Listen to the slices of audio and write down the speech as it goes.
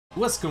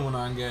What's going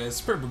on,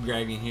 guys? Purple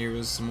Dragon here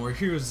with some more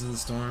Heroes of the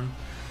Storm.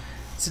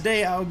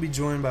 Today I will be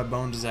joined by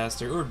Bone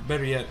Disaster, or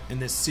better yet, in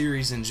this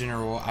series in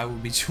general, I will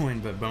be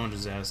joined by Bone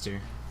Disaster.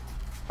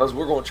 Because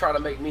we're going to try to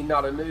make me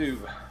not a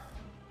noob.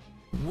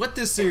 What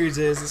this series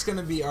is, it's going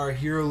to be our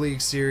Hero League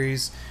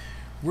series.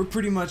 We're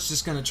pretty much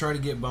just going to try to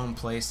get Bone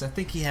placed. I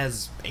think he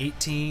has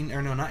 18,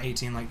 or no, not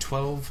 18, like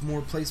 12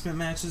 more placement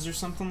matches or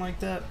something like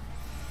that.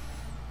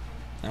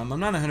 I'm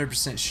not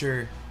 100%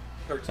 sure.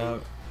 13.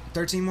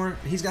 13 more?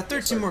 He's got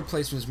 13 more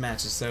placements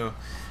matches, so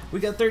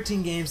we got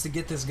 13 games to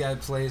get this guy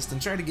placed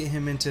and try to get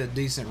him into a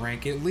decent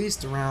rank, at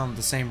least around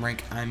the same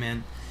rank I'm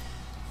in.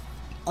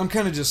 I'm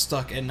kind of just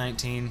stuck at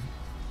 19.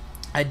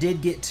 I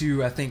did get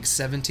to, I think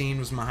 17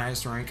 was my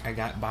highest rank I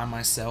got by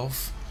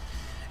myself,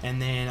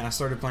 and then I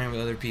started playing with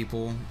other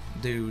people.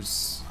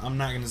 Dudes, I'm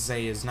not going to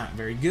say is not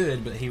very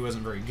good, but he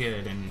wasn't very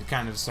good, and it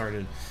kind of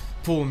started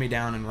pulling me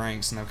down in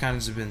ranks, and I've kind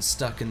of just been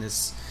stuck in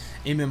this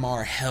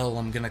MMR hell,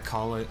 I'm going to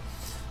call it.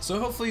 So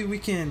hopefully we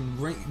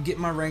can get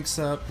my ranks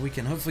up, we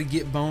can hopefully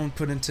get Bone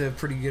put into a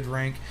pretty good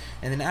rank,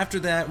 and then after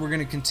that we're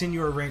going to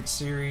continue our ranked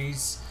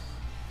series,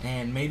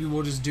 and maybe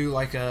we'll just do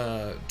like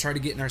try to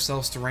get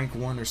ourselves to rank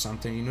 1 or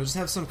something, you know, just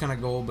have some kind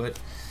of goal. But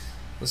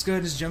let's go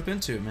ahead and just jump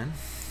into it, man.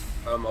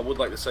 I would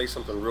like to say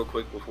something real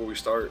quick before we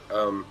start.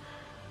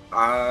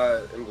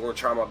 I am going to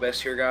try my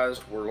best here, guys.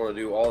 We're going to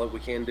do all that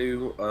we can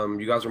do.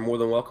 You guys are more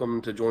than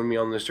welcome to join me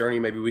on this journey.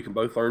 Maybe we can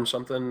both learn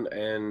something,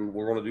 and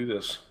we're going to do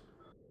this.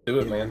 Do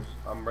it, man.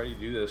 I'm ready to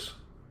do this.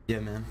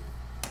 Yeah, man.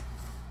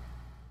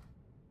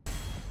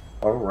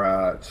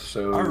 Alright,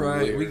 so...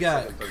 Alright, we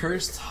got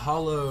Cursed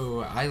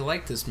Hollow. I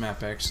like this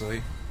map,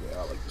 actually. Yeah,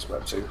 I like this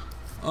map, too.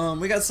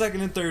 We got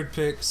second and third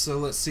picks, so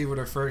let's see what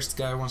our first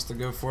guy wants to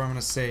go for. I'm going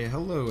to say,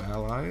 hello,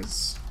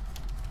 allies.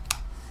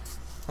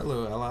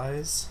 Hello,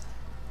 allies.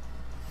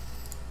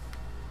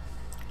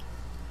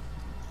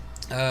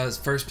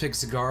 First pick,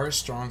 Cigar.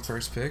 Strong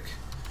first pick.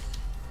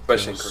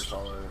 Especially Cursed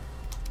Hollow.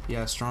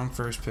 Yeah, strong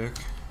first pick.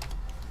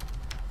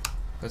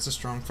 That's a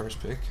strong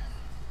first pick.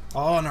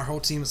 Oh, and our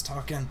whole team is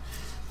talking.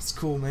 That's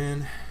cool,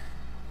 man.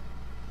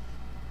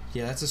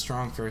 Yeah, that's a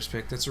strong first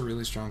pick. That's a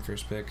really strong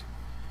first pick.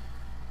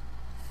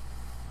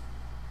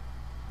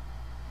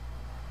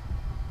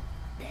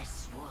 The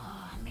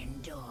swarm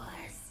endures.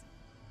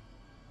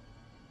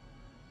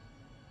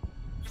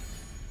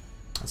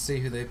 Let's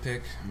see who they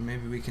pick.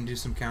 Maybe we can do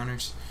some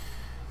counters.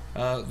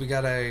 We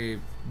got a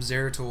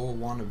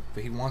Zeratul.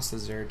 He wants the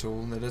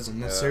Zeratul. That doesn't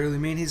necessarily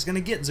mean he's going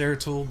to get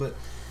Zeratul, but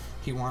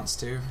he wants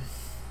to.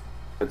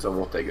 Depends on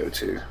what they go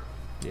to.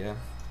 Yeah,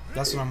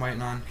 that's what I'm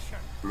waiting on.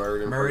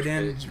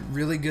 Muradin,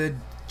 really good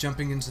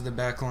jumping into the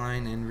back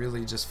line and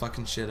really just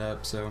fucking shit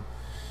up, so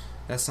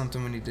that's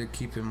something we need to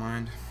keep in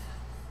mind.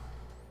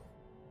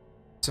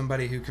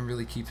 Somebody who can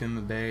really keep him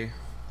at bay.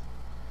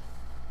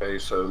 Okay,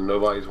 so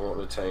nobody's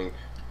wanting to tank.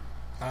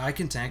 I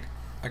can tank.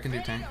 I can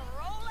do tank.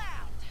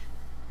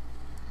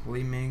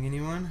 Li Ming,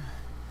 anyone?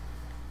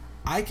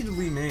 I can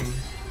Li Ming.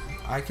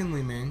 I can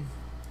Li Ming.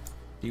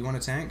 Do you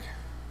want to tank?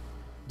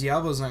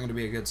 Diablo's not going to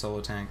be a good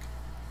solo tank.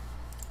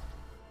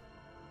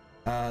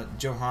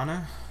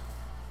 Johanna?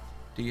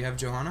 Do you have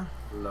Johanna?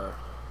 No.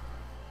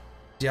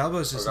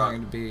 Diablo's just not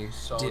going to be...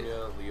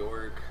 Sonya,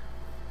 Leoric,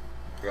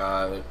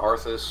 got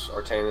Arthas,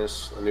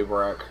 Artanis,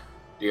 Anubarak,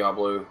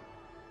 Diablo.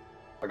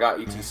 I got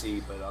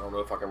ETC, but I don't know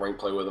if I can rank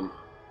play with him.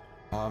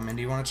 And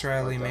do you want to try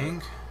Li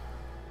Ming?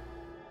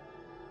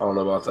 I don't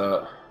know about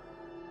that.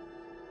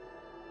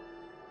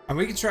 And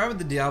we can try with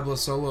the Diablo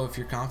solo if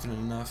you're confident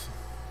enough.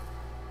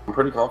 I'm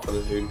pretty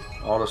confident, dude.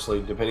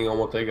 Honestly, depending on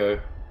what they go.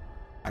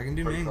 I can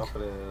do Ming.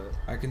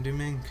 I can do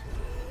Ming.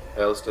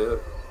 Yeah, let's do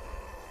it.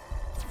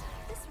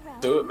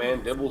 Do it,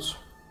 man. Dibbles.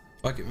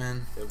 Fuck it,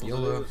 man. Dibbles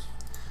YOLO.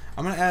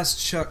 I'm gonna ask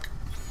Chuck.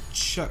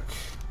 Chuck,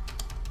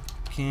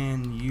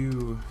 can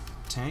you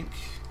tank?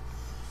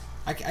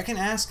 I can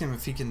ask him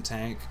if he can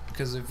tank,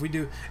 because if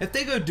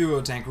they go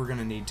duo tank, we're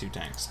gonna need 2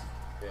 tanks.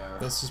 Yeah.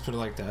 Let's just put it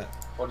like that.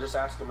 Well, just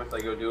ask them if they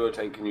go duo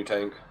tank. Can you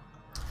tank?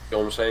 You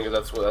know what I'm saying?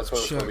 Because that's what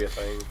it's gonna be a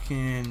thing.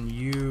 Can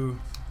you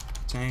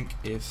tank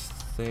if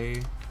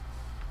they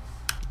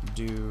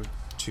do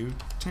 2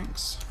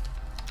 tanks?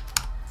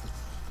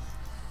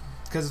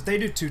 Because if they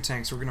do 2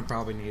 tanks, we're gonna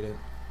probably need it.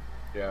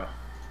 Yeah.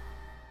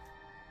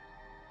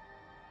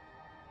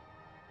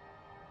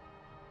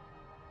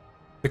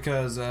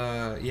 Because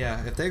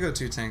yeah, if they go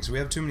 2 tanks, we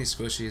have too many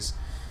squishies.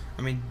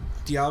 I mean,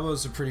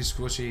 Diablo's a pretty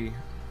squishy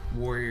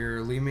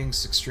warrior. Li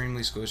Ming's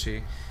extremely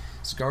squishy.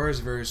 Scar is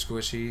very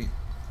squishy.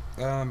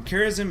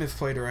 Charism, if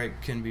played right,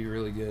 can be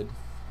really good.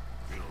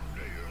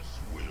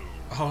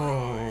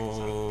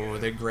 Oh,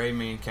 the Gray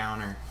main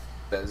counter.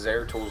 That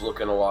Zeratul's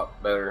looking a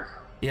lot better.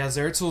 Yeah,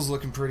 Zeratul's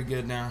looking pretty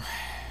good now.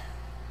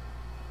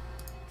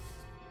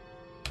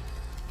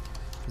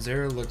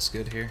 Zera looks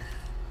good here.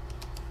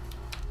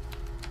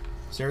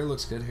 Zera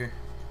looks good here.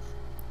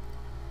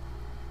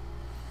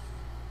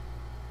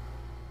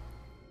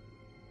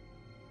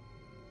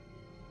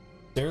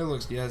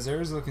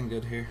 Zera's looking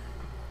good here.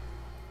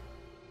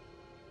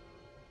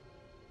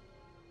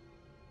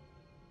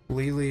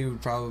 Lily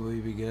would probably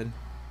be good.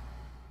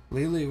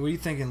 Lily, what are you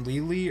thinking,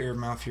 Lily or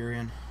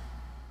Malfurion?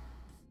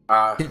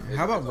 How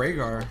How about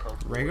Rhaegar?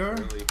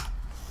 Rhaegar?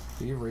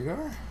 Do you have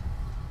Rhaegar?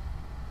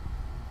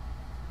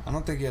 I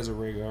don't think he has a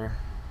Rhaegar.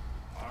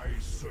 I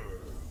serve.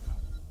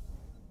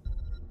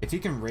 If he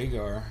can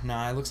Rhaegar,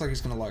 nah, it looks like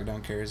he's gonna lock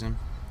down Karazim.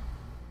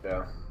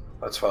 Yeah,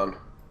 that's fun.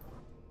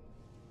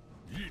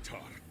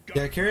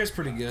 Yeah, Kara's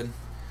pretty good.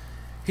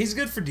 He's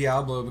good for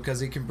Diablo because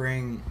he can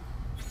bring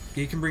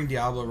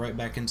Diablo right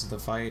back into the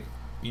fight,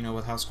 you know,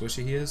 with how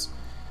squishy he is.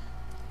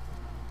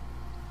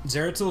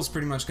 Zeratil's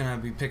pretty much gonna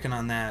be picking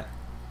on that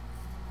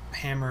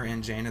hammer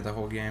and Jaina the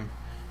whole game.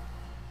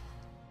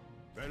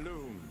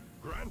 Balloon,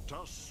 grant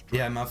us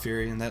Yeah,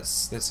 Malfurion, that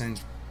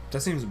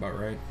seems about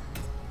right.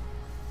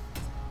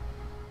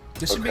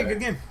 This should be a good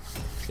game.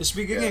 This should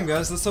be a good game,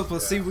 guys.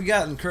 Let's see what we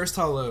got in Cursed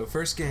Hollow.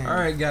 First game.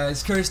 Alright,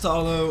 guys. Cursed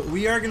Hollow.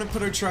 We are going to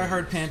put our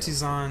try-hard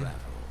panties on.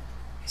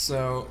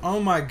 So,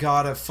 oh my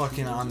god, I'm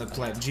fucking on the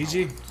pleb.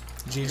 GG.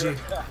 GG.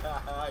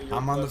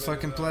 I'm on the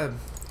fucking pleb.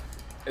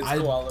 It's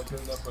cool. I'll look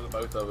enough for the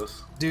both of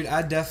us. Dude,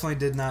 I definitely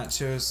did not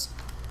choose...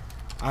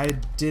 I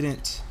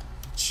didn't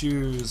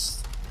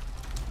choose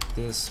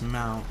this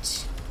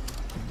mount.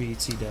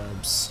 BT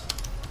dubs.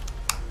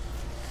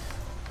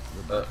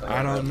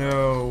 I don't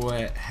know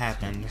what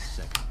happened.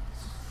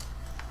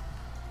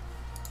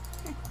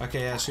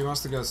 Okay, yeah, she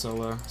wants to go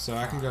solo, so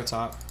I can go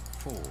top.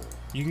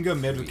 You can go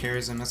mid with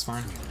Karazim, that's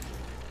fine.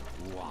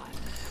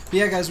 But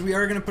yeah, guys, we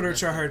are going to put our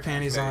try-hard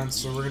panties on,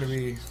 so we're going to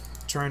be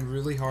trying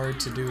really hard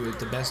to do it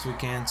the best we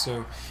can.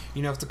 So,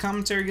 you know, if the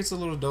commentary gets a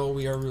little dull,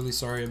 we are really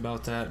sorry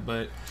about that,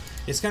 but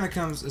it's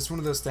one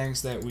of those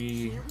things that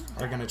we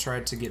are going to try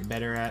to get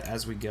better at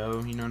as we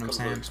go, you know what I'm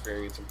saying?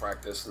 Experience and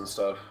practice and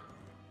stuff.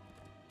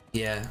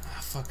 Yeah,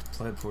 fucking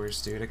pleb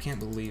horse, dude. I can't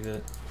believe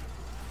it.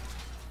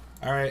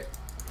 Alright.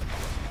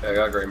 Yeah, I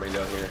got a great main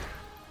down here.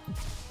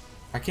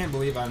 I can't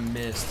believe I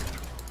missed.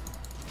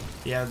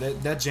 Yeah,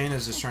 that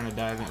Jaina's just trying to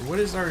dive in. What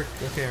is our...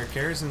 Okay, our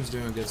Karazim's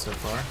doing good so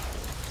far.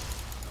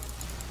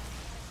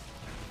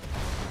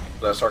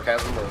 Is that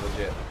sarcasm or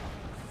legit?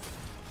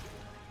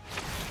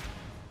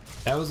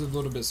 That was a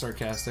little bit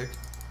sarcastic.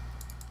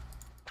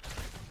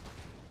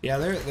 Yeah,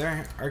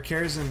 our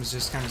Karazim is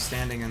just kind of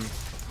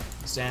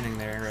standing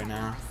there right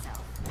now.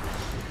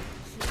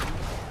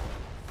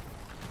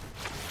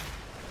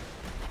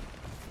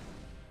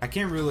 I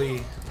can't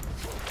really...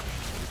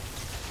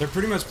 They're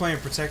pretty much playing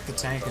protect the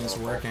tank and it's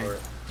working.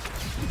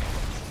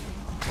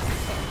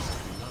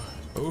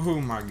 Oh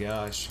my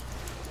gosh.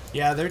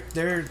 Yeah,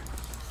 their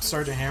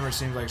Sergeant Hammer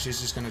seems like she's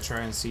just gonna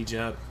try and siege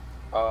up.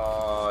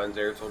 And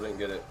Zeratul didn't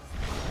get it.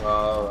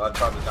 I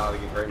tried to die to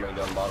get Great Man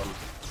down bottom,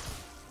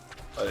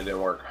 but it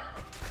didn't work.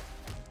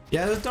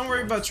 Yeah, don't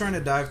worry about trying to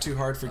dive too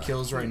hard for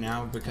kills right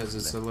now because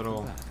it's a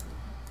little,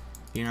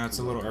 you know, it's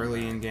a little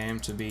early in game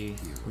to be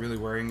really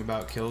worrying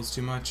about kills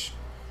too much.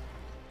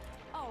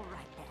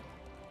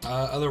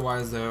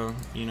 Otherwise, though,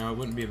 you know, it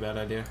wouldn't be a bad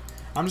idea.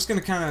 I'm just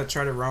gonna kind of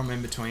try to roam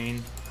in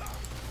between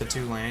the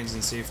two lanes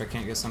and see if I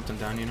can't get something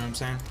done. You know what I'm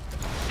saying?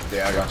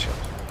 Yeah, I got you.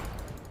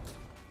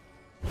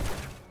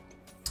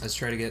 Let's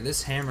try to get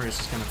this hammer is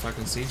just gonna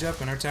fucking siege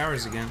up in our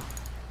towers again.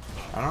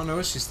 I don't know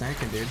what she's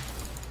thinking, dude.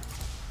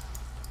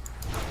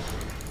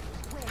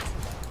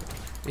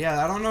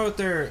 Yeah, I don't know what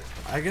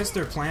I guess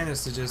their plan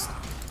is to just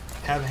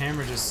have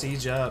hammer just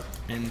siege up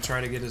and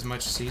try to get as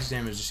much siege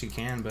damage as she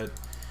can, but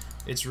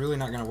it's really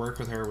not gonna work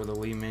with her with a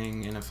Li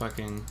Ming and a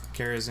fucking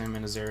Karazim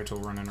and a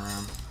Zeratul running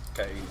around.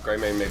 Okay, Grey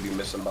Mane may be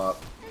missing bot.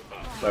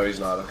 No, he's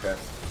not. Okay.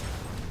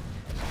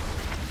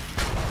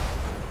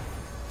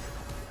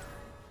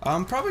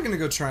 I'm probably gonna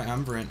go try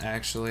Umbrant,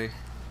 actually.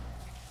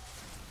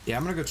 Yeah,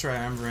 I'm gonna go try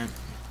Umbrant.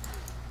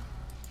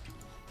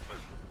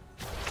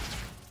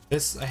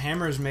 A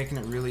hammer is making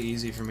it really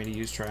easy for me to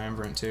use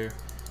Triumvirate too,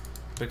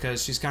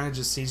 because she's kind of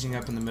just sieging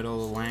up in the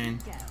middle of the lane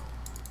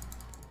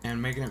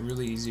and making it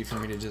really easy for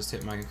me to just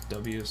hit my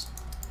W's.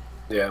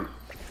 Yeah.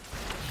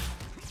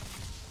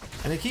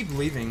 And they keep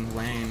leaving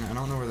lane. I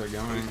don't know where they're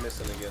going. He's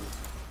missing again.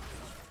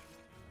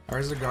 Our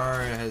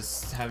Zagara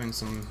is having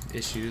some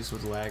issues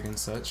with lag and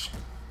such.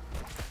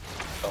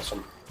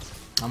 Awesome.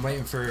 I'm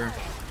waiting for...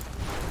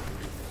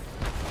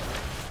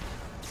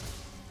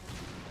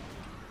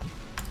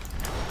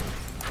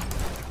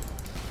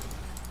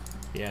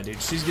 Yeah,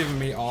 dude, she's giving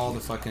me all the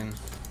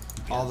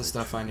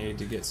stuff I need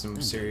to get some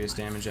serious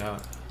damage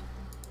out.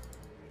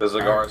 The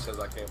Zagara says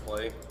I can't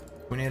play.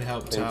 We need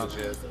help top.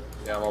 Legit.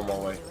 Yeah, I'm on my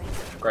way.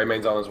 Grey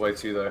Mane's on his way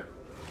too, though.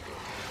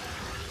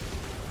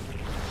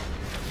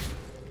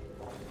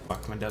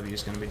 Fuck, my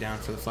W's gonna be down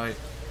for the fight.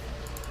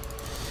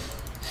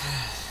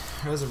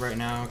 As of right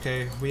now,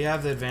 okay, we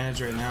have the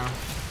advantage right now.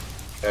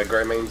 Yeah,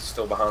 Grey Mane's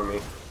still behind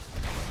me.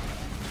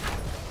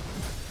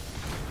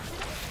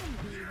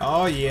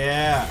 Oh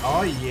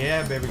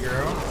yeah, baby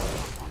girl.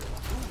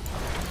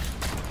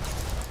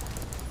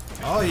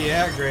 Oh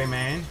yeah, Grey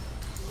Mane.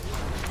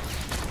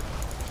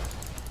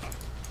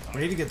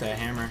 We need to get that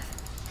hammer.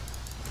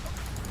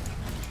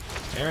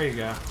 There you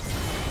go.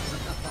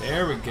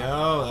 There we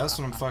go. That's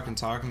what I'm fucking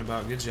talking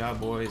about. Good job,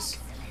 boys.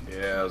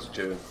 Yeah, that was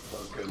good. That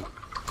was good.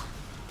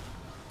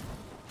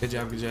 Good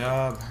job, good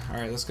job.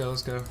 Alright, let's go,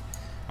 let's go.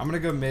 I'm gonna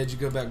go mid, you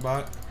go back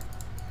bot.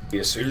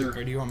 Yes, sir.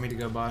 Or do you want me to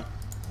go bot?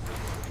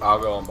 I'll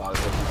go on bot.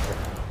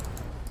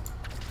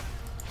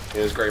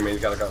 Yeah, it's great, man. You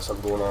got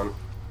something going on.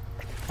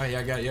 Oh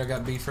yeah, y'all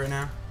got beef right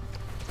now?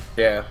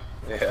 Yeah,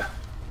 yeah.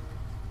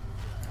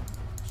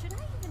 Should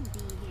I even be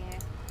here?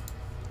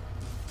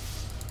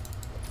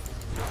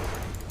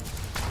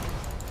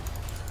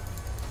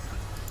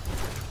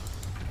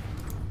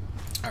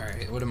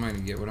 Alright, what am I gonna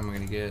get? What am I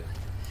gonna get?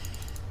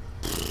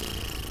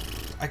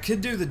 I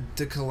could do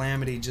the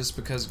Calamity just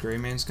because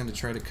Greymane's gonna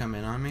try to come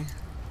in on me.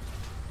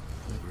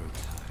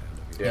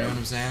 You know what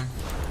I'm saying?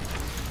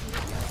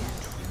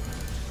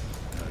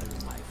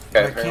 Okay,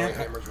 I apparently can't-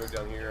 Hammer's moved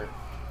down here.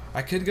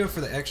 I could go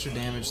for the extra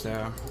damage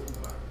though.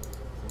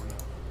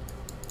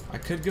 I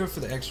could go for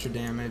the extra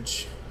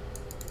damage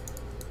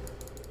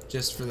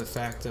just for the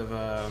fact of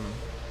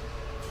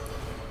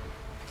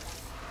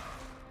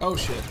oh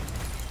shit.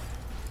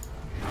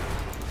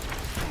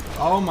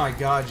 Oh my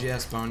god,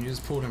 yes, Bone. You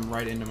just pulled him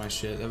right into my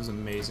shit. That was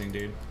amazing,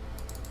 dude.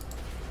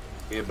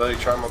 Yeah, buddy,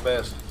 try my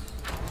best.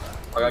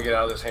 I gotta get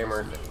out of this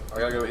Hammer. I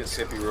gotta go hit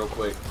Sippy real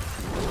quick.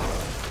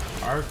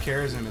 Our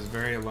Charism is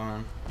very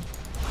alone.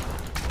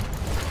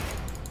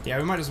 Yeah,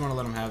 we might just want to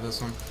let him have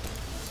this one.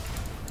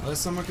 Unless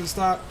someone can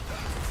stop.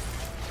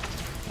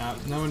 Nah,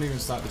 no one even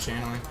stopped the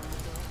channeling.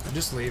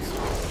 Just leave.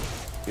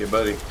 Yeah,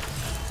 buddy.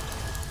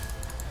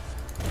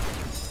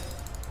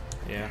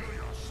 Yeah.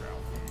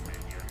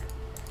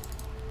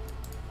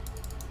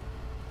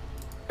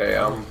 Hey,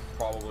 I'm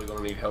probably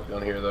gonna need help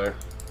down here though.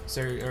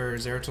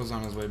 Zeratil's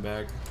on his way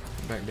back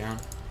down.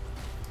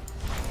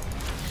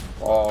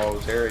 Oh,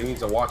 Zara, he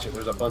needs to watch it.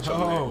 There's a bunch of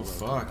them. Oh,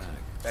 fuck.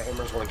 That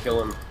Hammer's gonna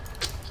kill him.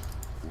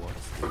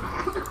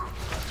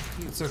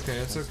 It's okay,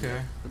 it's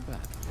okay.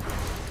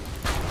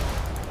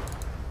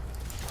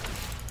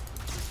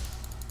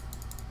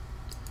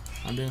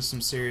 I'm doing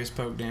some serious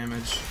poke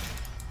damage.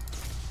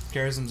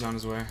 Charism's on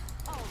his way.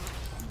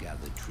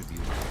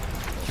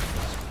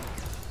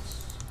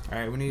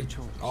 Alright, we need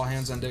all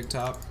hands on deck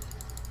top.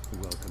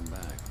 Welcome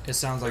back. It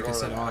sounds like I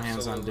said all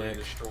hands on Absolutely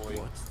deck.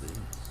 destroy What's this?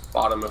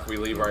 bottom if we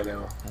leave right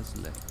now. Has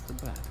left the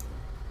battle.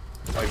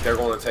 Like, they're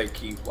gonna take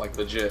keep, like,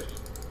 legit.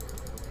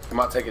 They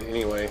might take it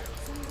anyway.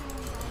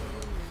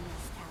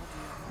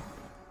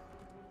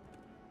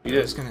 You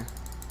Just did. gonna.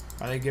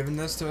 Are they giving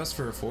this to us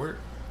for a fort?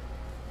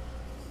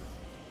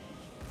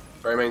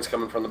 Rayman's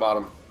coming from the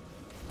bottom.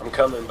 I'm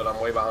coming, but I'm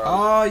way behind.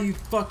 Oh, you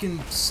fucking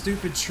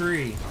stupid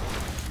tree.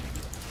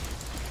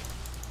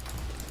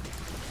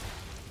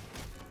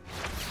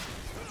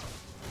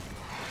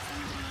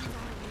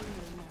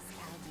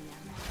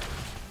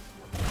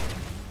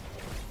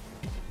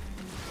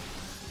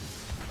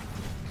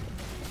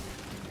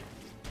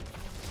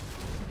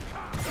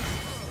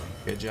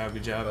 Good job,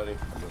 good job. Buddy.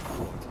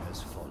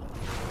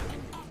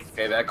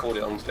 Okay, that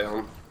cooldown's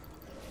down.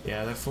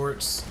 Yeah, the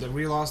forts.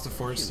 We lost the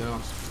fort still.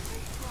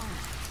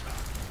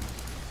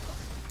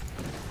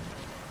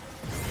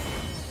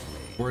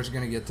 We're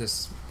gonna get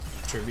this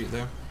tribute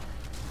though.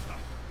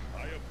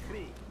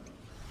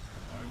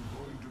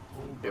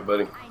 Yeah,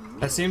 buddy.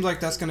 That seems like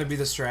that's gonna be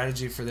the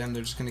strategy for them.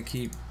 They're just gonna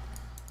keep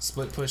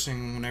split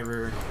pushing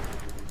whenever.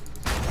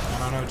 I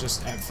don't know,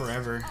 just at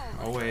forever,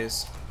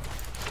 always.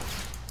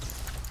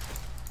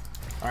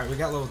 All right, we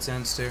got level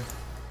 10s too.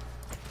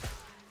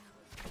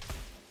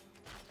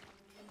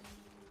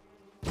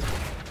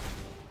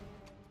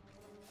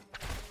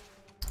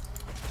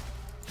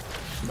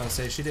 I'm about to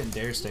say she didn't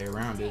dare stay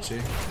around, did she?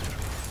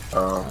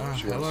 Oh,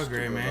 hello,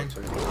 Gray Man.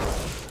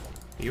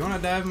 You want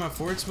to dive my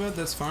forts, bud?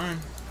 That's fine.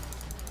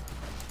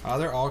 Oh,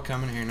 they're all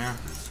coming here now.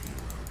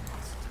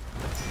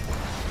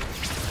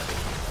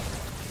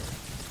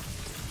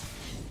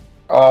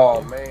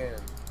 Oh man,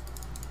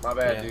 my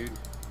bad, Yeah. dude.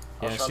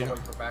 I Yeah, was trying she to don't-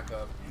 wait for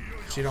backup.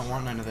 She don't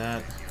want none of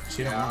that.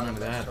 She don't want none of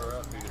that. Her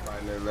up, dude, if I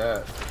had known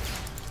that.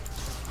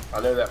 I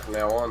know that from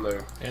now on,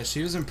 though. Yeah,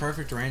 she was in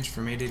perfect range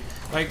for me, dude.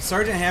 Like,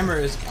 Sergeant Hammer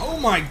is... Oh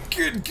my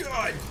good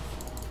god!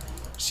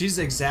 She's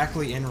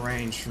exactly in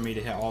range for me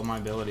to hit all my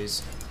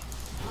abilities.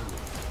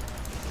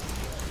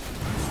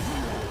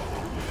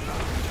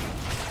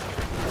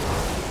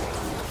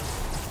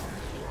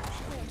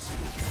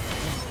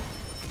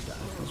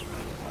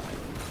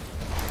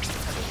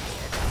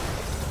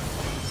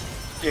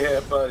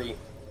 Yeah, buddy.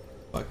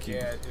 Fuck you,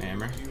 Yeah, dude.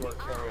 Hammer. You are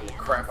carrying the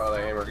crap out of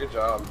that Hammer. Good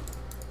job.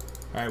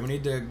 Alright, we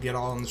need to get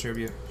all in the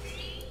tribute.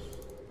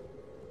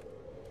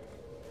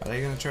 Are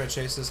they gonna try to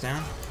chase us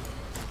down?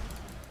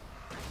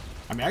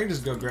 I mean, I can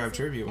just go grab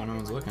tribute when no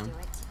one's looking.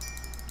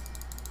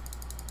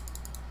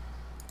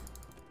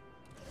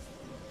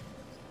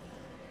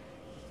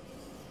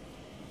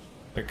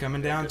 They're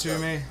coming down to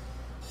me.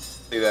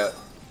 See that?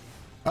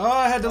 Oh,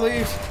 I had to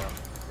leave.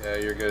 Yeah,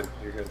 you're good.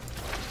 You're good.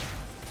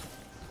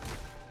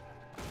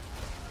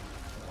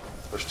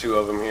 There's two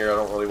of them here. I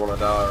don't really want to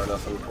die or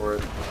nothing for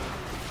it.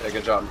 Yeah,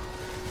 good job.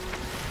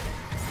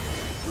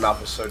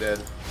 Mouth is so dead.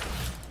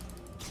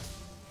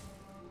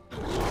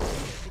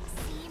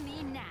 See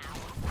me now.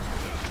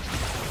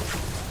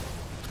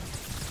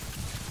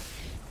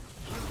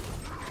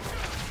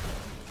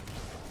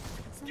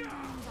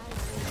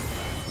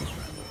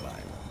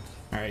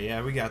 Alright,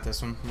 yeah, we got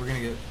this one. We're gonna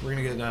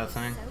get that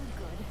thing. So good.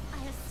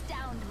 I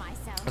astound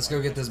myself. Let's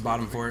go get this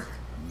bottom fort.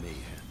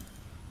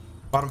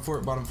 Bottom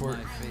fort, bottom fort.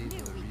 I knew we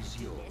could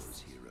do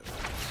this.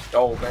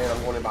 Oh man,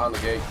 I'm going in behind the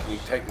gate. Can you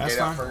take the That's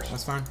gate out fine. first?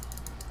 That's fine.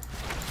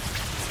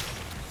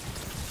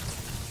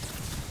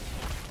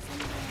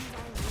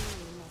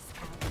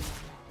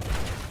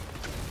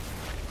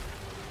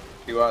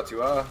 Two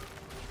eye.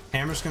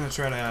 Hammer's gonna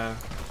try to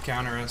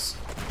counter us.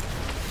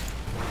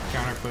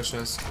 Counter push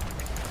us.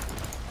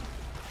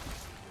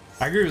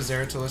 I agree with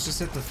Zeratul. Let's just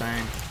hit the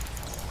thing.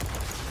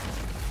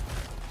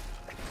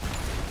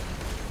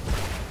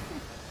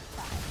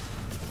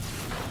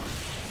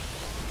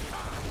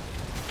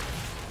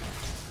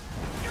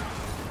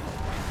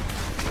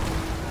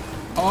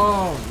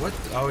 Oh, what?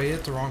 Oh, he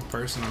hit the wrong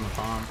person on the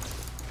palm.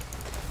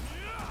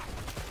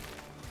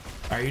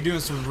 Alright, you're doing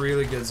some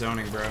really good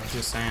zoning, bro.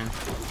 Just saying.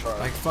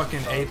 Like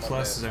fucking A+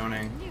 zoning.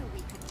 I knew we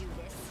could do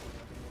this.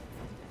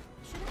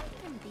 Should I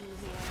even be here?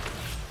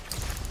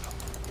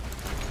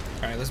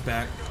 Alright, let's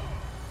back.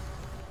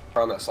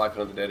 Trying that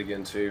Siphon of the Dead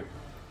again too.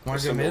 Wanna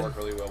It go seemed to mid? work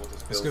really well with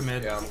this Let's build. go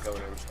mid. Yeah, I'm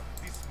coming in.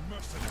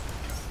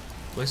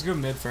 Let's go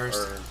mid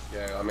first. Or,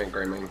 yeah, I'm in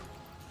Grey Main.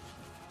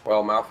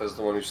 Well, Mouth is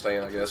the one who's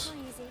staying, I guess. So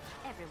easy.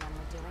 Everyone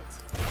would do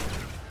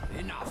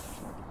it. Enough.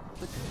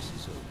 The curse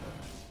is over.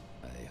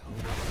 I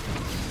hope.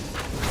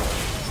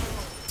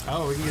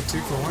 Oh, we can get 2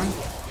 for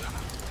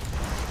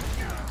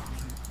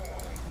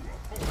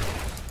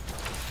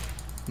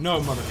 1? No,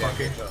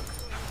 motherfucker.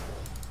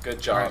 Good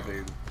job, Alright.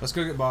 dude. Let's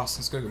go get boss.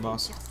 Let's go get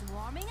boss. Just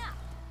warming up.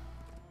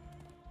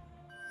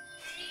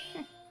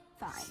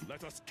 Fine.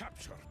 Let us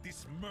capture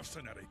this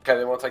mercenary. Okay,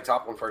 they want to take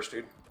top one first,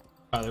 dude.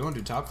 Oh, they want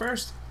to do top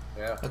first?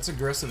 Yeah. That's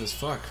aggressive as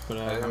fuck, but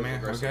They I look mean,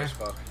 aggressive okay. as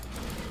fuck.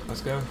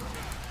 Let's go.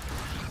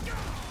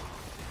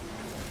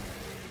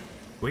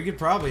 We could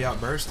probably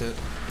outburst it.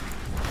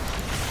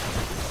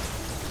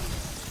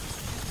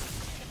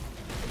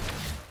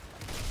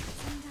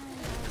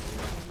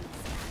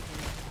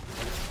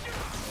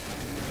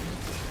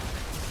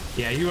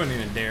 Yeah, you wouldn't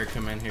even dare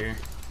come in here.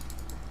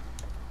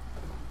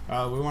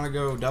 We want to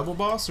go double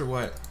boss or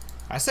what?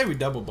 I say we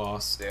double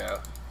boss. Yeah.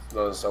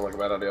 Doesn't sound like a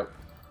bad idea.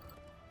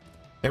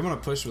 They want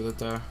to push with it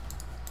though.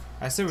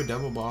 I say we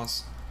double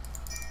boss.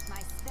 My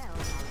spells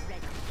are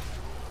ready.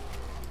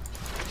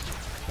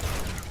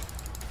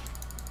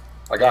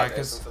 I got Yeah, 'cause-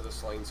 essence of the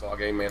slain, so I'll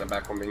gain mana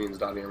back when minions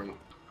die near me.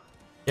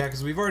 Yeah,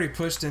 because we've already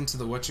pushed into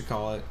the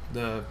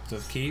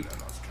the keep.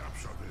 Let us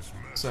capture this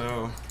mercenary.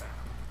 So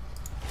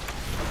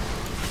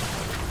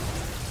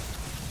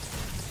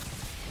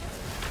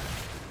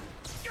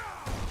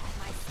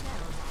My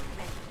spells are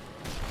ready.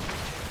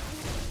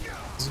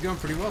 this is going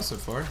pretty well so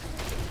far.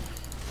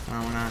 I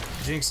don't want to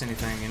jinx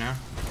anything, you know.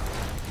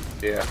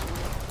 Yeah.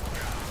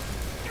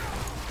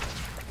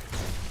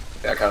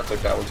 Yeah, I kind of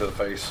took that one to the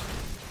face.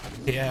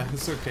 Yeah,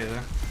 it's okay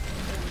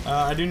though.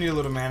 I do need a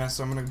little mana,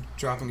 so I'm gonna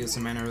drop and get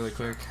some mana really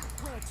quick.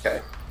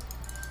 Okay.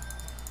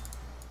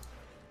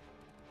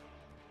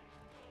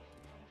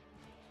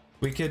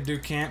 We could do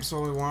camps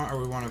while we want, or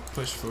we want to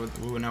push for.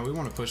 No, we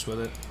want to push with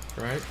it,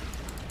 right?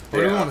 Or do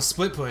we Yeah. want to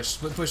split push?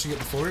 Split push and get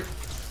the fort.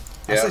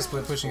 I Yeah. say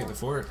split push and get the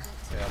fort.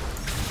 Yeah.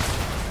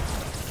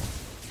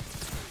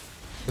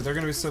 But they're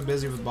gonna be so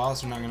busy with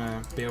boss, they're not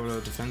gonna be able to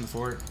defend the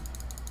fort.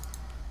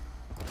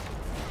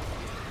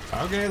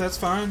 Okay, that's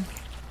fine.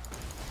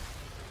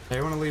 They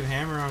want to leave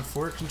hammer on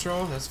fort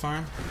control. That's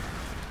fine.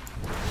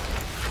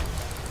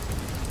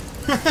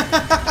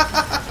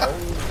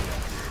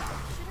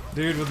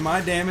 Dude, with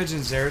my damage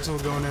and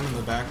Zeratul going in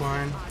the back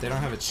line, they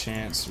don't have a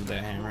chance with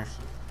that hammer.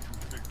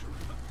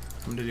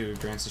 I'm gonna do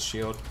Grance's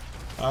shield.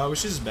 We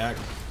should just back.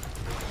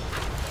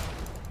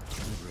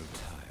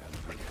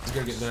 Let's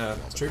go get the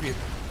tribute.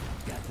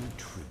 Gather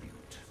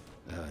tribute.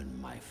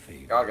 Earn my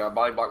favor. God, I got a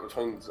body block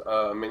between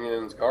minion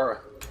and Zagara.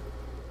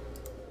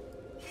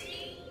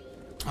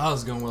 Oh,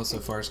 it's going well so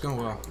far. It's going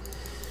well.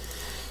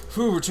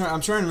 Whew,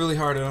 I'm trying really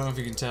hard. I don't know if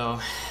you can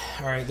tell.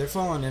 All right, they're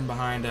falling in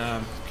behind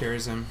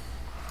Charism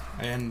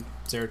and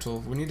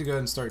Zeratul. We need to go ahead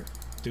and start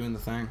doing the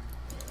thing.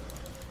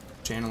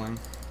 Channeling.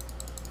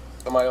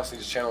 Somebody else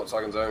needs to channel it so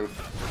I can zone.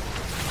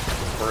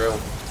 For real.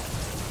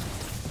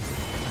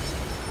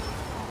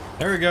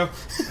 There we go.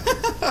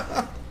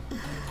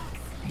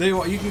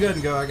 You can go ahead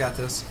and go. I got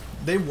this.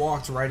 They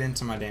walked right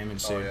into my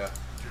damage too. Oh yeah.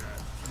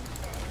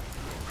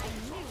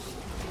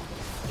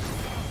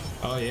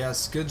 Oh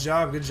yes, good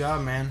job,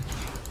 man.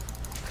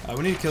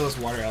 We need to kill this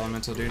water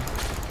elemental, dude.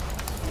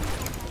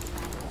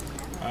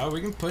 We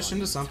can push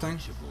into something.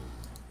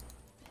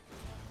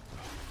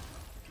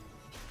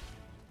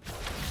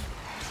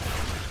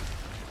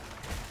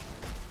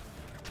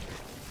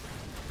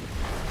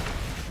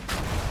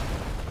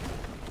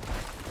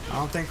 I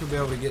don't think we'll be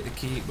able to get the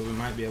keep, but we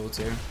might be able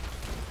to.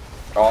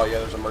 Oh yeah,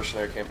 there's a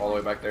mercenary camp all the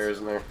way back there,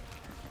 isn't there?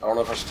 I don't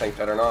know if I should tank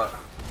that or not.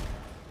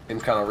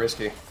 Seems kind of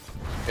risky.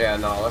 Yeah,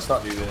 no, let's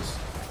not do this.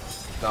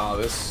 No,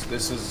 this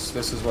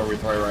is where we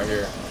play right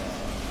here.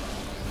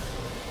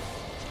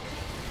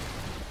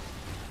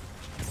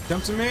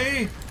 Come to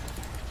me!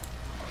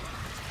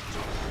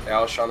 Yeah,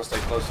 I was trying to stay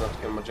close enough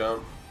to give him a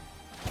jump.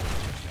 Shall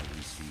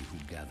we see who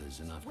gathers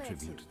enough Where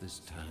tribute to? this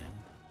time?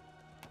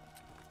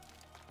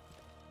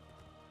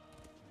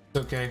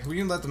 It's okay. We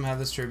can let them have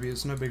this tribute.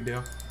 It's no big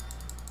deal.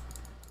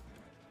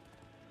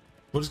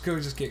 We'll just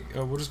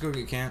go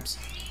get camps.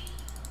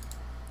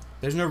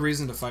 There's no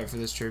reason to fight for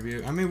this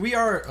tribute. I mean, we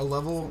are a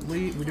level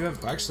lead. We do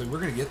have. Actually, we're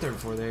gonna get there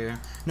before they.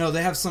 No,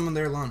 they have someone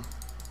there alone.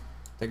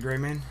 That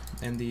Greymane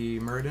and the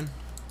Muradin.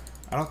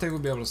 I don't think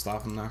we'll be able to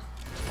stop them though.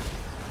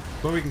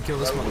 But we can kill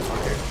this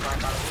motherfucker.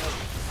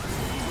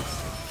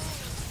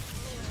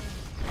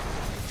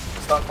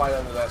 Stop fighting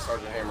under that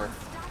Sergeant Hammer.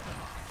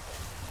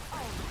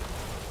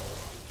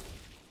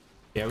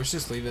 Yeah, we should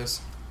just leave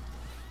this.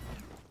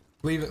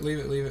 Leave it, leave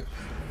it, leave it.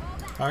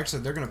 Oh,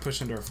 actually, they're gonna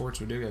push into our forts.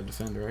 We do gotta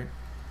defend, right?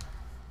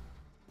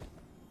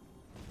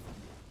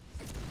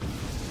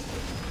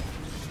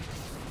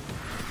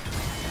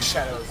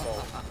 Shadow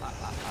Assault.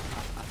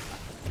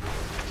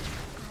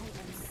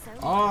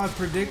 Oh, I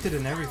predicted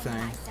and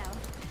everything.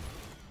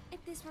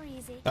 If this were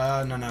easy.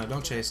 No,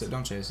 don't chase it,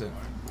 don't chase it.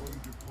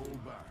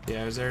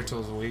 Yeah, his air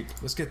tool's weak.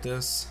 Let's get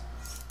this.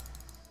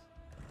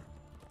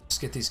 Let's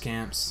get these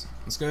camps.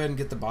 Let's go ahead and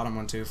get the bottom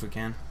one too if we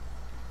can.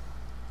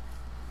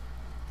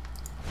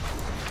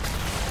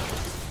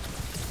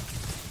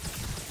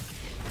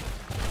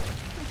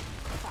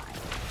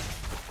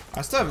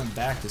 I still haven't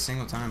backed a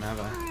single time, have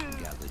I?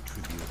 Gather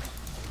tribute.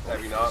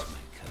 Have you not?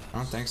 I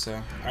don't think so.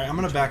 Alright, I'm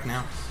gonna back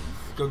now.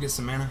 Go get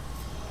some mana.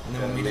 And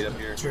then Yeah, we'll meet meet up up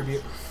here.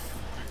 tribute.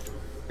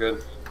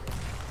 Good.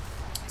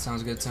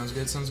 Sounds good, sounds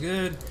good, sounds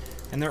good.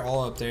 And they're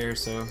all up there,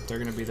 so they're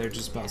gonna be there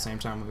just about the same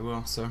time we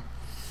will, so.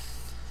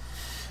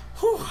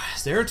 Whew.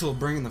 Zeratul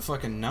bringing the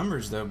fucking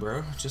numbers though,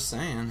 bro. Just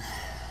saying.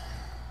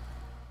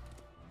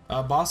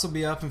 Boss will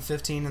be up in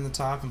 15 in the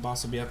top, and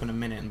boss will be up in a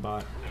minute in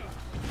bot.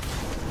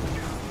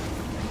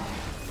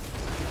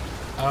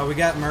 We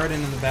got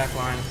Muradin in the back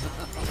line.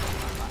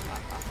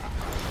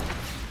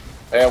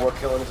 Yeah, we're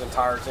killing his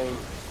entire team.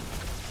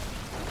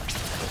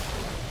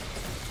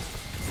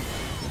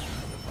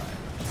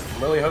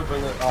 I'm really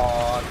hoping that.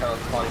 Oh, I kind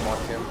of body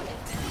marked him.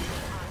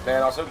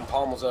 Man, I was hoping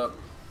Palm was up.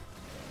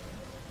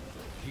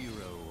 Hero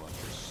of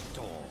the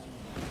storm.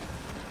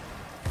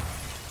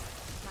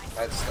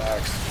 That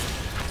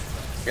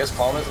stacks. Guess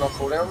Palm isn't on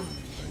cooldown?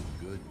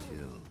 A good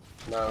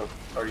kill. No,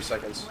 30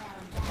 seconds.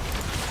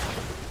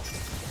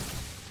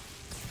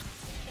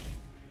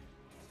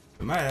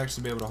 We might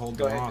actually be able to hold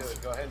Go them ahead and off. do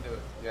it. Go ahead and do it.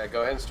 Yeah,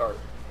 go ahead and start.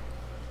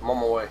 I'm on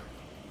my way.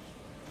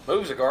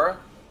 Move, Zagara.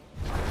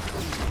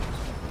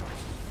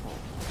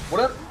 What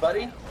up,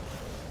 buddy?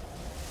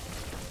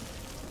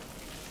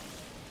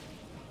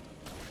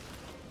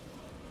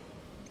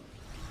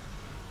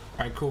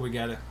 Alright, cool, we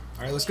got it.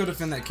 Alright, let's go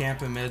defend that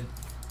camp in mid.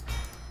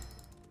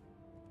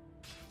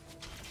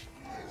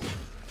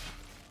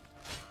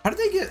 How did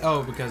they get...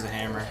 Oh, because of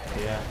hammer.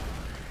 Yeah.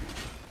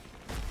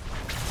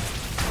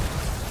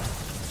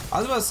 I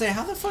was about to say,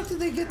 how the fuck did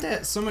they get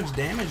that so much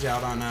damage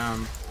out on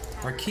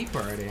our keep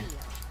already?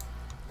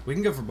 We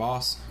can go for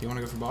boss. You want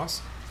to go for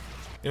boss?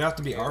 It'd have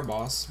to be our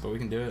boss, but we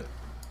can do it.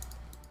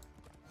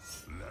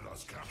 Let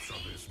us capture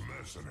this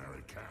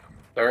mercenary camp.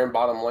 They're in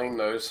bottom lane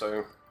though,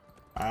 so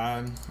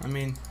I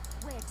mean,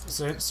 Where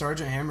to?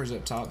 Sergeant Hammer's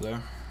up top though,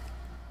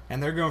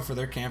 and they're going for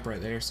their camp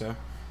right there, so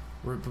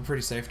we're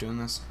pretty safe doing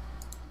this.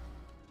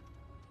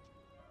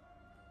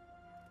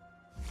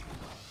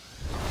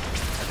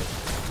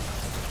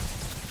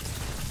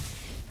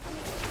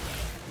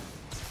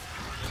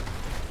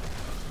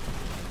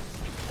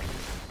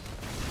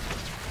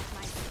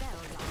 My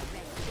spells are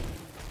ready.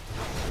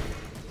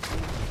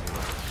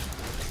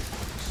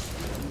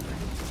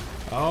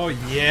 Oh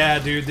yeah,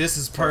 dude, this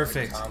is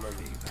perfect. timing.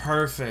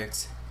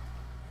 Perfect.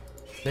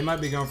 They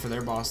might be going for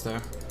their boss though.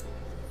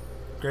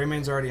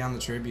 Greymane's already on the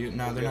tribute.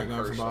 No, they're not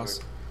going for boss.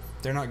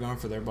 They're not going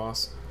for their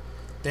boss.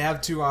 They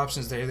have two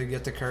options. They either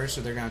get the curse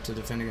or they're going to have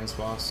to defend against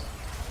boss.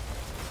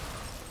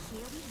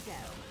 Here we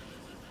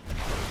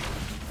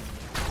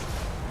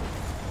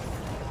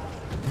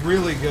go.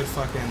 Really good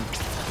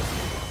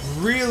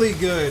fucking... Really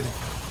good.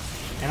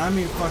 And I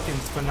mean fucking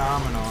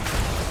phenomenal.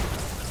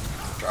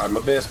 Tried my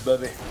best,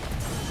 baby.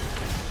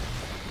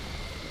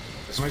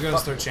 I'm going to go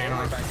start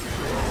channeling.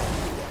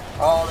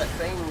 Oh, that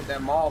thing,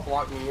 that maul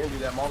blocked me in, dude.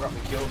 That maul got me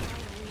killed.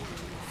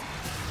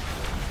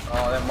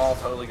 Oh, that maul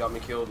totally got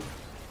me killed.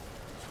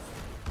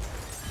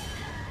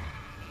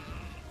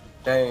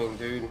 Dang,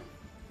 dude.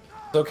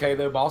 It's okay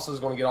though. Boss is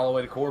going to get all the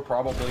way to core,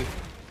 probably.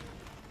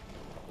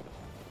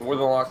 More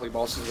than likely,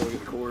 boss is going to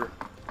get the core.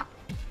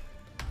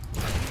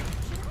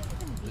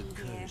 The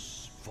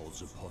curse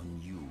falls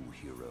upon you,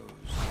 heroes.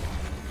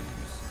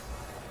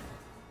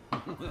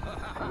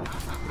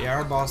 Yeah,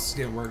 our boss is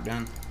getting work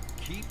done.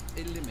 Keep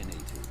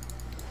eliminated.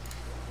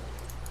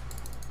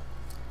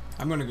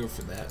 I'm going to go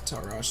for that.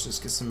 Tarash,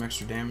 just get some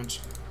extra damage.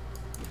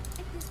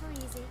 If this were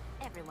easy,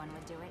 everyone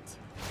would do it.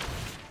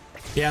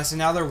 Yeah, so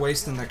now they're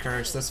wasting the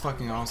curse. That's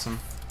fucking awesome.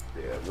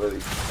 Yeah, really.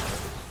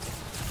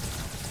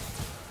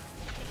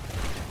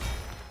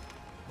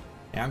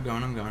 Yeah, I'm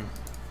going.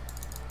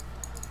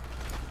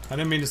 I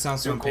didn't mean to sound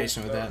so Doing cool.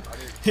 impatient with that.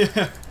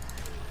 Yeah.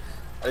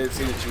 I didn't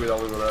see that you were the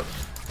only one up.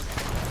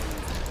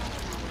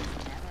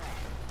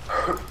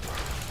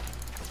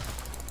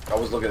 I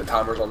was looking at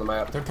timers on the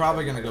map. They're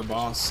probably gonna go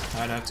boss,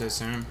 I'd have to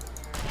assume.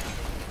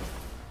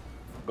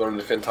 Going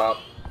to defend top.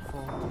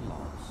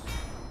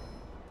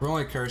 We're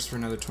only cursed for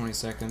another 20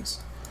 seconds.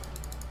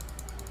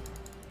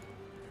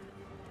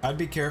 I'd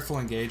be careful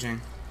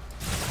engaging.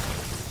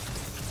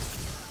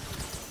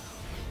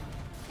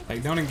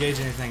 Like, don't engage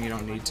anything you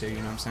don't need to, you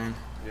know what I'm saying?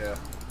 Yeah.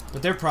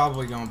 But they're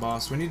probably going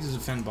boss. We need to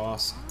defend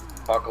boss.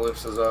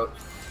 Apocalypse is up.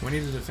 We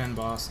need to defend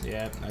boss.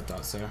 Yeah, I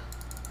thought so.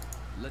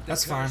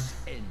 That's fine.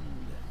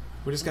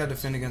 We just gotta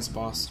defend against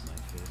boss.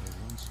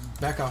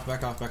 Back off,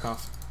 back off, back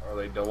off. Are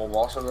they double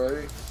bossing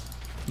already?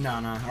 No,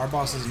 no. Our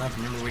boss isn't up.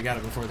 Remember, we got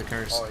it before the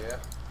curse. Oh, yeah.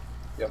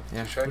 Yep.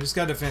 Yeah, Check. we just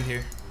gotta defend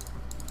here.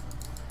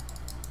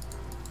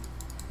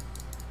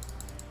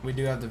 We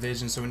do have the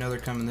vision, so we know they're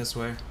coming this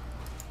way.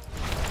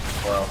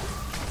 Wow.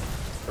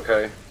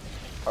 Okay.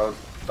 I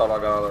thought I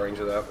got out of the range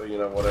of that, but you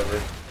know,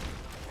 whatever.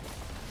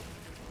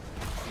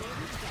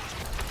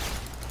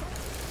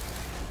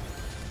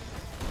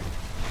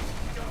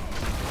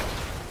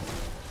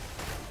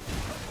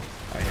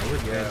 Oh yeah, we're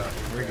good. Yeah,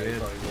 We're yeah, good.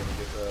 he's not even gonna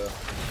get the...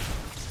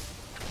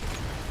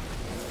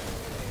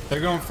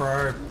 They're going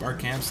for our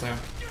camps though.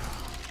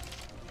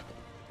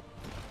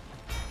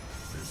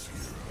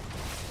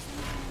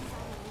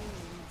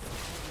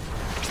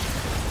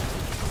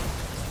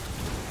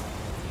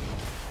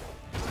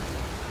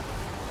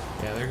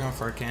 Yeah, they're going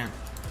for our camp.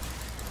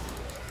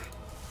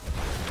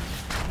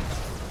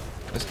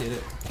 Let's get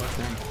it. Fuck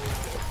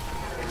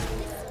them.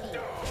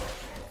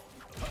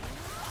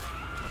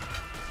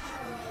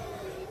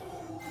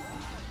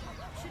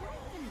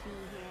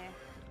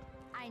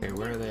 Okay,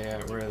 where are they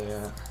at? Where are they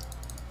at?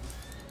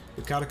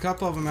 We got a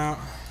couple of them out.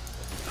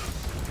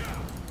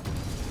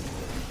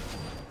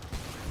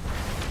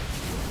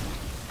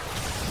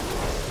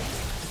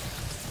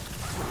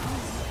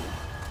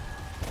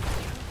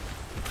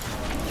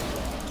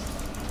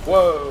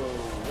 Whoa!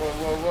 Whoa,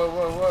 whoa, whoa,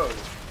 whoa, whoa!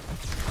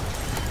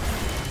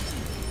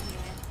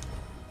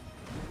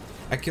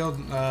 I killed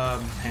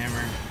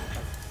Hammer.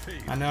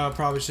 I know I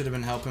probably should have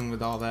been helping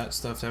with all that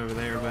stuff over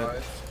there, but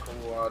It's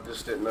cool. I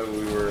just didn't know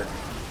we were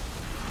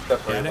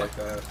separated yeah, like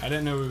that. I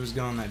didn't know we was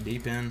going that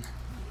deep in.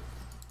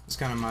 It's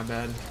kind of my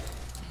bad.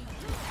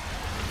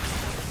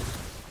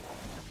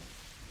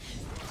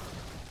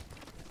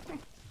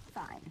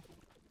 Fine.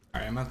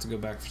 Alright, I'm about to go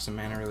back for some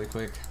mana really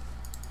quick.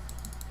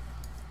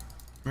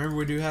 Remember,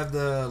 we do have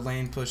the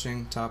lane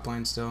pushing, top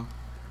lane still.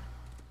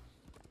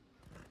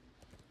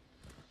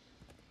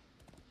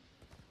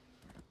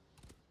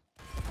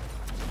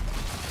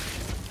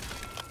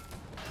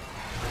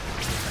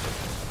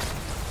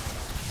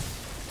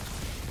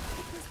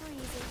 If this were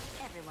easy,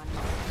 everyone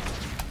would.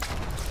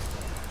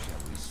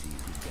 Shall we see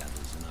who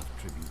gathers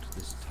enough tribute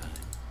this time?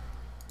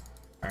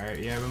 Alright,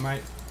 yeah, we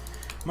might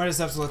just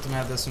have to let them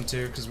have this one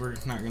too, because we're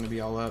not going to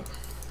be all up.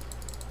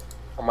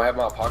 I might have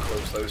my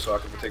Apocalypse though, so I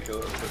could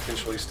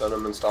potentially stun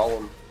them and stall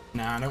them.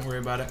 Nah, don't worry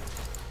about it.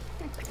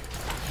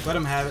 Let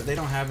them have it. They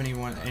don't have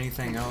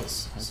anything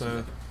else,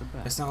 so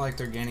it's not like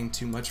they're gaining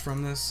too much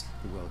from this.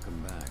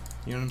 Welcome back,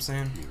 You know what I'm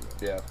saying? hero.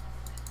 Yeah.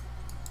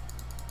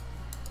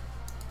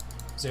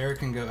 Zara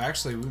can go.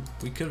 Actually,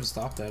 we could have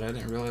stopped that. I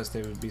didn't realize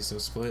they would be so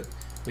split.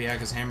 But yeah,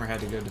 because Hammer had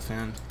to go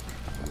defend.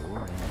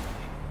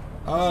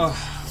 Oh,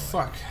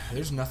 fuck.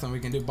 There's nothing we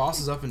can do. Boss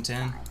is up in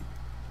 10.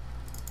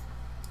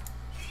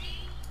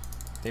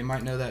 They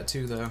might know that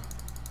too, though.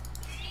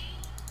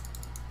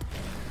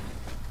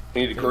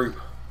 We need a group.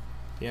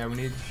 Yeah, we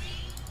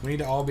need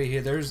to all be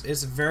here.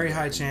 It's a very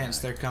high chance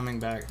they're coming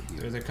back,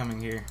 or they're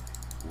coming here.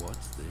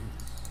 What's this?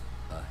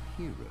 A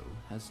hero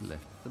has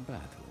left the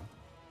battle.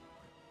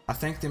 I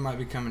think they might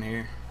be coming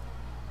here.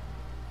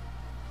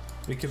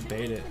 We could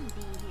bait it. Shouldn't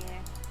even be here.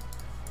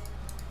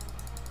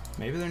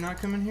 Maybe they're not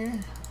coming here?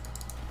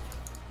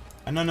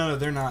 No,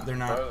 they're not. They're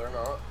not. No, they're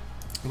not.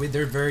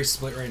 They're very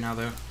split right now,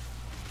 though.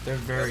 They're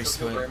very That's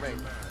the split. very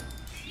main.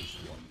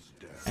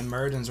 And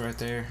Muradin's right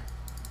there.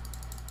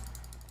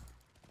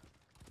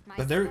 My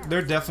But they're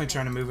spells definitely are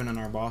trying to move in on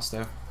our boss,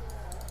 though.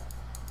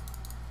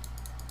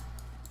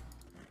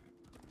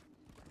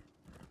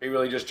 He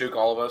really just juke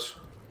all of us.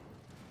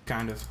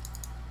 Kind of.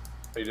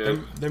 He did.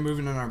 They're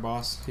moving on our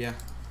boss. Yeah.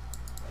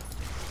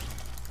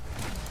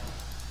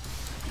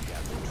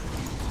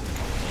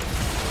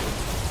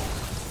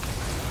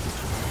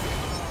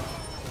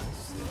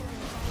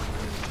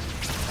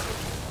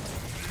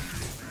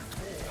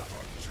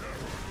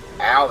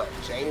 Ow, that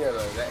Jaina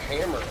though, that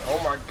hammer.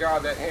 Oh my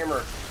god, that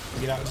hammer.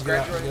 Get out, just get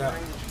out, just Graduating get out.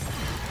 range.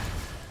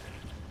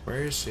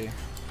 Where is she?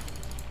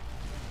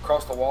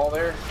 Across the wall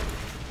there.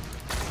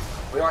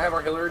 We don't have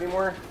our healer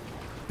anymore.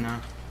 No.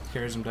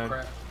 Carries him dead.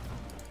 Crap.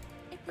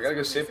 If I gotta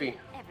go this were sippy. easy,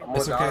 I'm everyone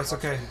It's gonna okay, die it's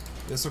if I okay.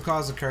 This will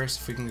cause a curse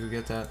if we can go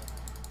get that.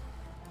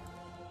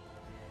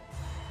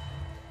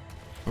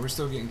 But we're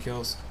still getting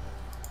kills.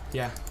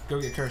 Yeah, go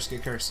get curse,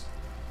 get curse.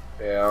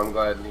 Yeah, I'm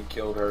glad he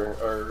killed her.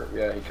 Or,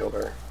 yeah, he killed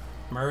her.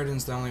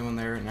 Muradin's the only one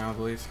there right now, I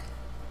believe.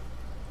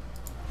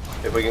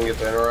 If we can get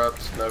the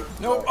interrupts. Nope.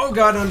 Nope. Oh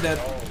god, I'm dead.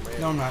 Oh,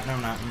 man. No, I'm not. No,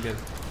 I'm not. I'm good.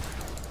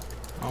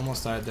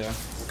 Almost died there.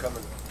 I'm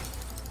coming.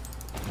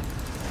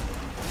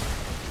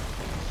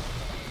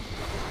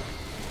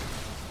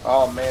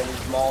 Oh man,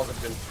 these mauls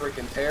have been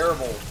freaking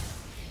terrible.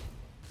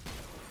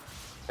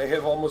 They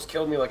have almost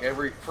killed me like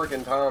every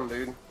freaking time,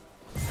 dude.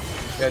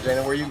 Yeah,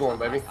 Jaina, where you going,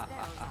 baby?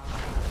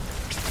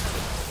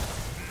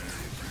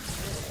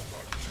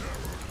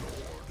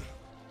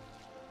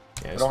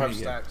 Yeah, I don't have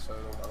stacks, so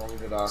I don't need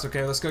to die. It's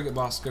okay. Let's go get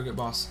boss. Go get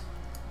boss.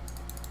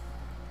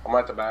 I'm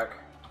at the back,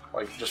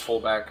 like just full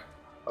back.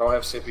 I don't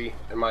have Sippy,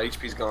 and my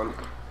HP's gone.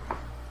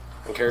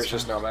 And Kara's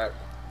just now back.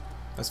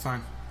 That's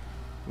fine.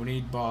 We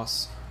need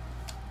boss.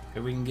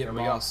 If we can get Yeah, we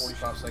got boss.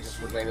 45 seconds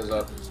before Jaina's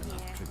up.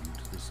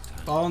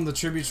 All in the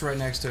tributes right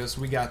next to us.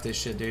 We got this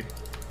shit, dude.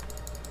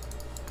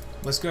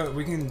 Let's go.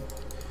 We can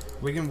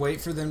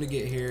wait for them to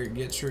get here,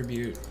 get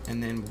tribute,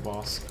 and then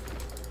boss,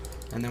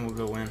 and then we'll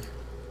go win.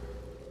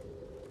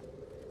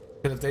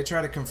 But if they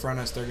try to confront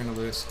us, they're gonna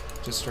lose.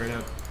 Just straight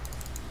up.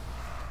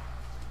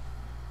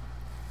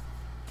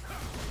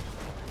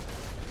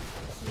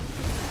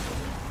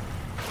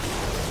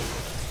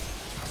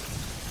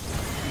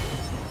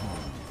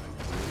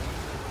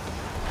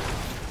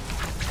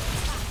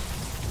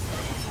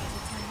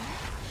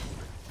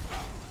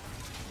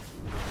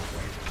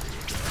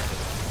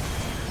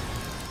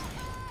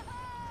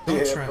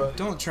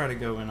 Don't try to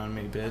go in on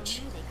me, bitch.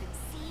 They could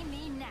see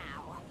me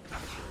now.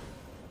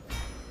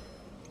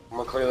 I'm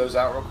gonna clear those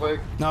out real quick.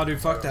 No, dude,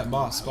 fuck that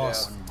boss.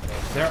 Boss. Yeah.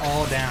 They're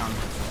all down.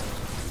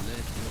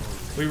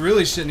 We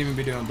really shouldn't even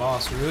be doing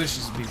boss. We really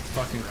should be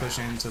fucking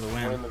pushing into the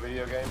We're in win. the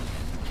video game.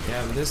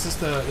 Yeah, but this is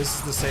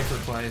the safer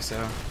play,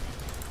 so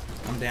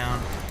I'm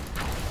down.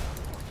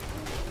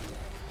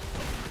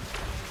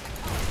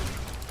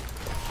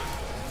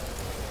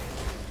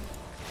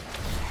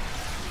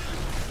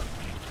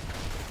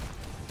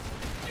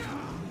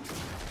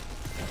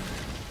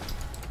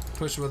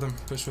 Push with him.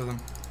 Push with him.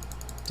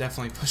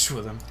 Definitely push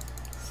with him.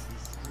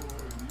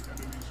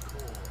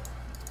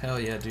 Hell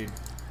yeah, dude.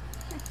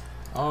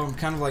 Oh, I'm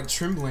kind of like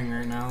trembling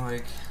right now.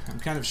 Like, I'm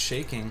kind of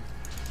shaking.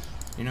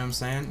 You know what I'm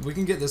saying? We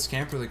can get this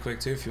camp really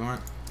quick too if you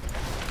want.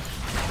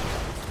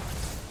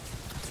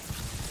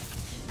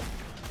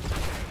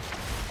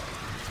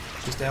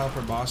 Just to help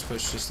our boss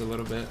push just a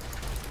little bit.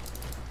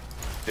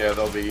 Yeah,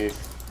 they'll be.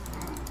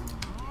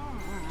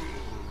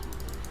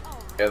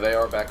 Yeah, they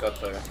are back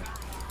up there.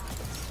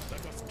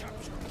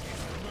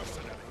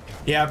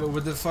 Yeah, but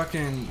with the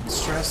fucking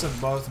stress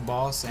of both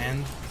boss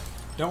and...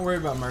 Don't worry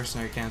about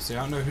mercenary camps, dude.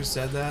 I don't know who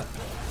said that.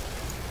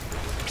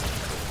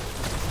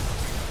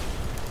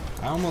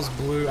 I almost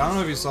blew... I don't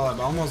know if you saw it,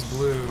 but I almost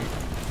blew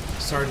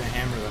Sergeant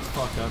Hammer the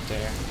fuck up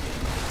there.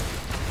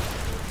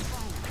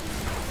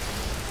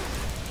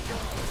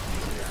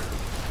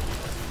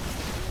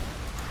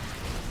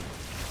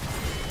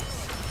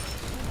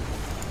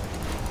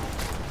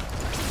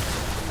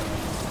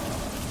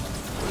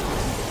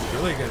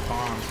 Really good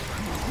bomb.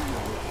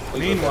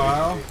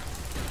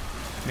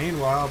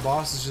 Meanwhile,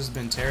 boss has just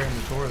been tearing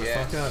the core the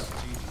fuck up.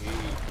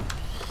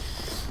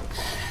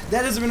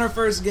 That has been our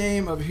first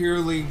game of Hero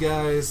League,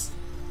 guys.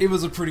 It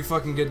was a pretty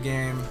fucking good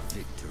game.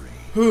 Victory.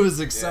 It was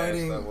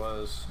exciting. Yes, that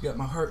was. Got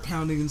my heart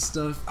pounding and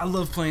stuff. I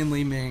love playing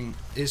Li Ming.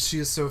 She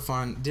is so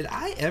fun. Did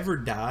I ever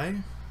die?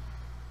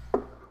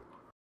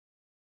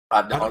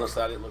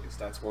 Honestly, I didn't look at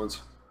stats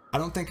once. I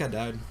don't think I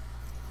died.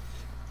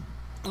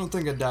 I don't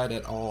think I died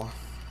at all.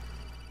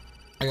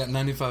 I got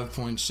 95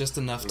 points, just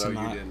enough to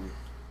not. No, you didn't.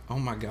 Oh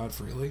my god,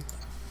 really?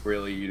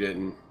 Really, you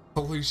didn't.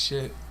 Holy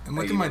shit. And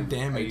look at my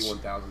damage.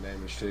 81,000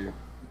 damage, too.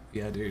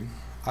 Yeah, dude.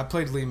 I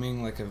played Li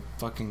Ming like a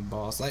fucking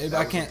boss. That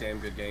I was can't. a damn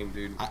good game,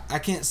 dude. I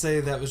can't say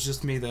that was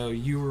just me though.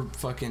 You were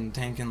fucking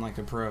tanking like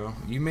a pro.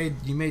 You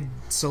made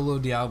solo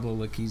Diablo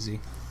look easy.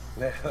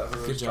 Yeah,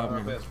 Good job,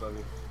 man. best, buddy.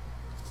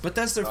 But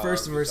that's their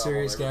first of our good job on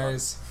series, everybody.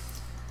 guys.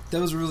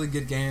 That was a really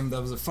good game.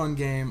 That was a fun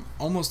game.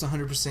 Almost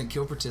 100%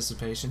 kill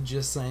participation.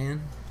 Just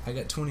saying. I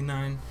got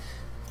 29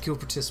 kill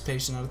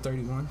participation out of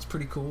 31. It's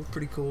pretty cool.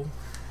 Pretty cool.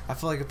 I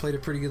feel like I played a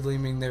pretty good Li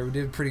Ming there. We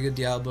did a pretty good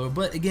Diablo.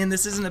 But again,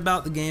 this isn't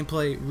about the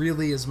gameplay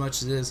really as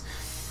much as it is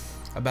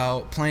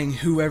about playing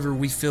whoever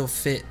we feel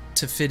fit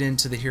to fit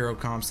into the hero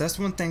comps. That's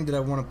one thing that I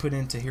want to put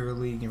into Hero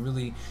League and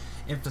really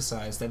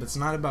emphasize, that it's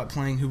not about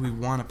playing who we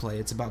want to play,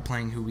 it's about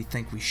playing who we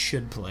think we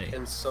should play.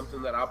 And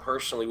something that I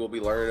personally will be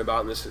learning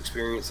about in this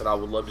experience that I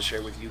would love to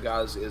share with you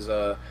guys is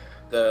a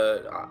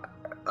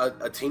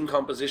team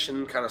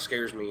composition kind of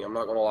scares me. I'm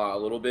not gonna lie, a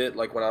little bit.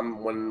 Like when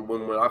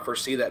I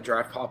first see that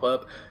draft pop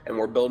up and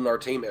we're building our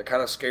team, it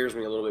kind of scares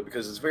me a little bit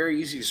because it's very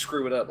easy to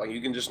screw it up. Like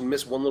you can just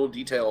miss one little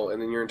detail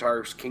and then your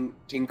entire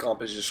team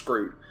comp is just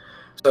screwed.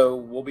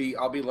 So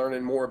I'll be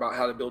learning more about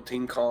how to build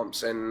team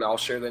comps, and I'll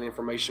share that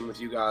information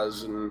with you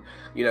guys. And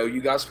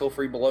you guys feel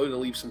free below to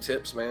leave some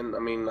tips, man. I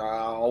mean,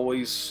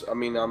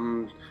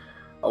 I'm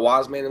a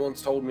wise man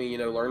once told me,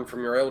 learn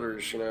from your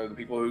elders, the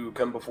people who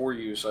come before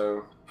you.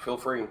 So feel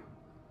free.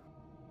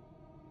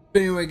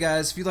 But anyway,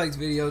 guys, if you liked the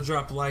video,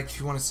 drop a like. If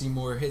you want to see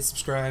more, hit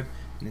subscribe.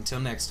 And until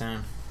next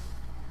time.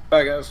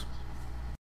 Bye, guys.